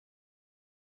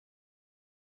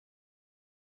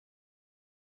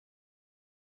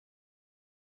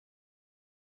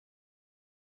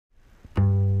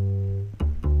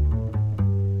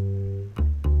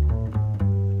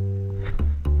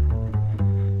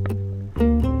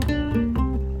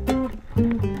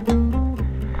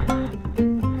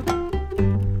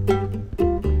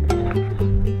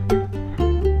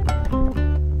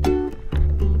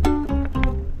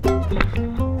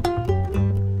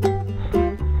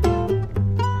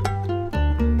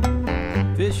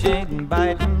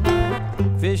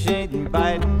biting, fish ain't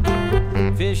biting,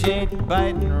 fish ain't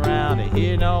biting around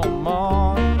here no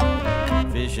more.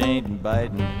 Fish ain't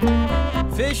biting,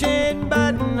 fish ain't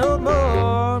biting no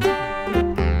more.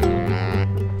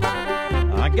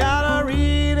 I gotta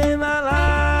reel in my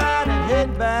line and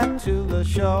head back to the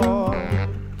shore.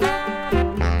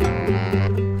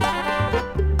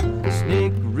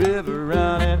 Snake River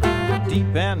running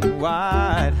deep and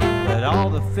wide, but all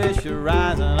the fish are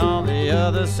rising on the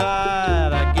other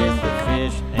side. I guess the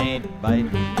fish ain't biting,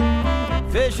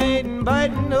 fish ain't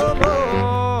biting no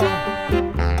more.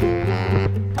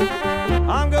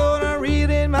 I'm gonna reel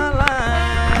in my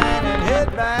line and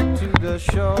head back to the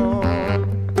shore.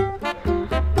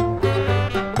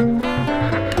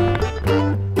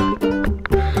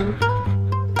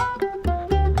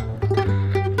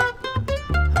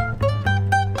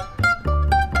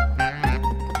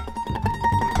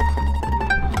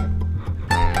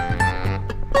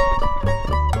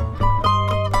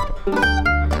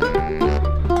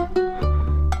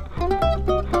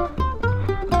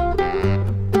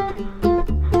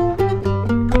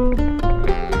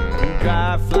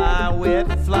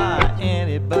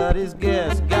 Anybody's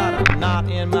guess. Got a knot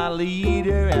in my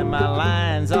leader and my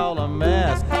line's all a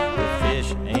mess. The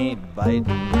fish ain't biting,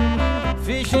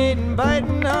 fish ain't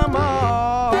biting no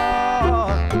more.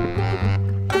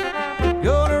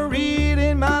 Gonna reel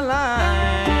in my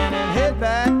line and head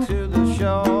back to the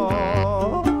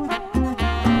shore.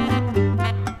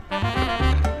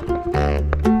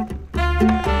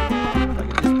 If I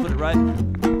could just put it right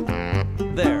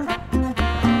there.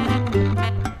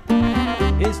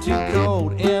 It's too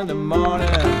cold in the morning,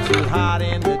 too hot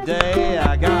in the day.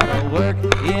 I gotta work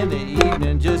in the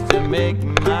evening just to make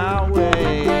my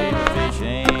way. Fish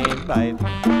ain't biting,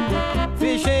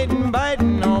 fish ain't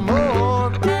biting no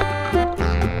more.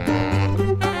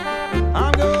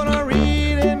 I'm gonna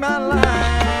reel in my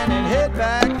line and head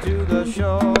back to the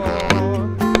shore.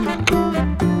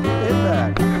 Head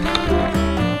back.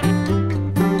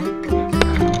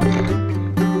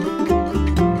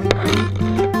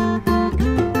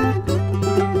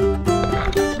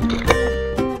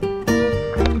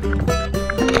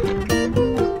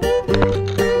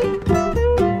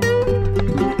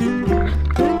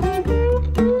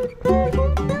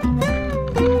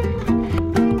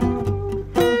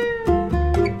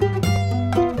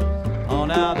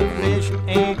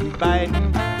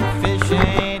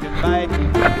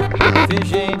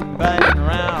 Fish ain't biting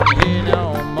around here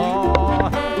no more.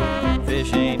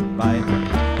 Fish ain't biting,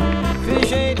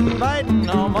 fish ain't biting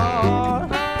no more.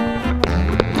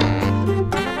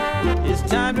 It's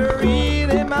time to reel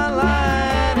in my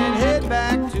line and head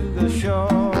back to the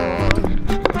shore.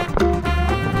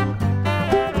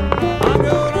 I'm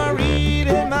gonna reel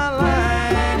in my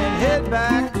line and head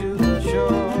back to the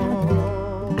shore.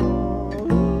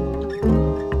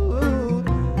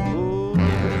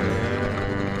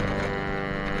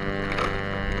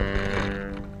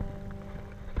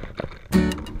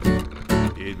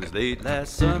 It was late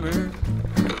last summer,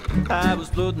 I was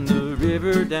floating the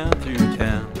river down through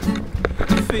town,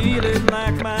 feeling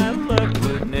like my luck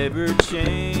would never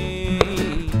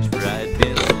change. For I'd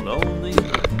been so lonely,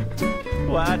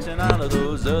 watching all of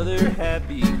those other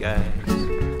happy guys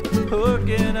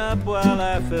hooking up while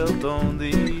I felt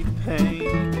only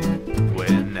pain.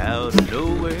 When out of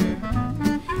nowhere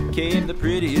came the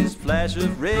prettiest flash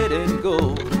of red and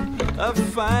gold, a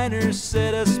finer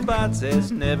set of spots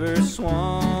as never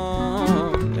swum.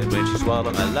 And when she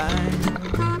swallowed my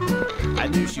line, I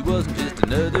knew she wasn't just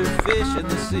another fish in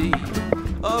the sea.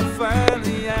 Oh,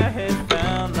 finally I had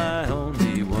found my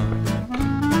only one.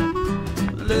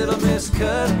 Little Miss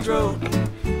Cutthroat,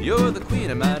 you're the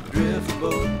queen of my drift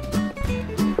boat.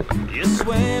 You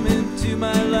swam into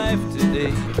my life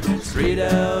today, straight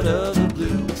out of the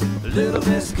blue. Little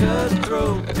Miss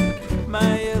Cutthroat,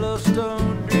 my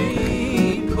Yellowstone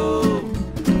dreamboat.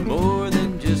 More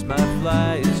than just my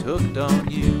fly is hooked on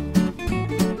you.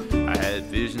 I had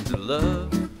visions of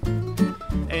love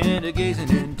and a gazing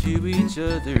into each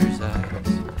other's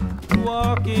eyes,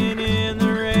 walking in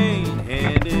the rain,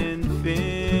 hand in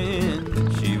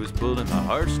fin. She was pulling my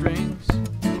heartstrings.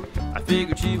 I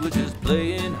figured she was just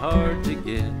playing hard to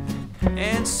get,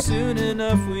 and soon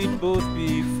enough we'd both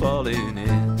be falling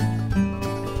in.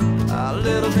 Ah,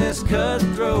 little Miss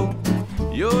Cutthroat,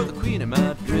 you're the queen of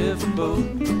my drift boat.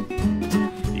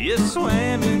 You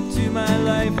swam into my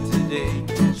life today,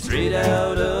 straight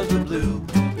out of the blue.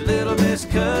 Little Miss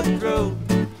Cutthroat,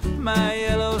 my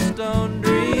Yellowstone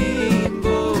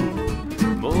dreamboat.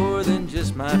 More than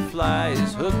just my fly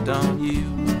is hooked on you.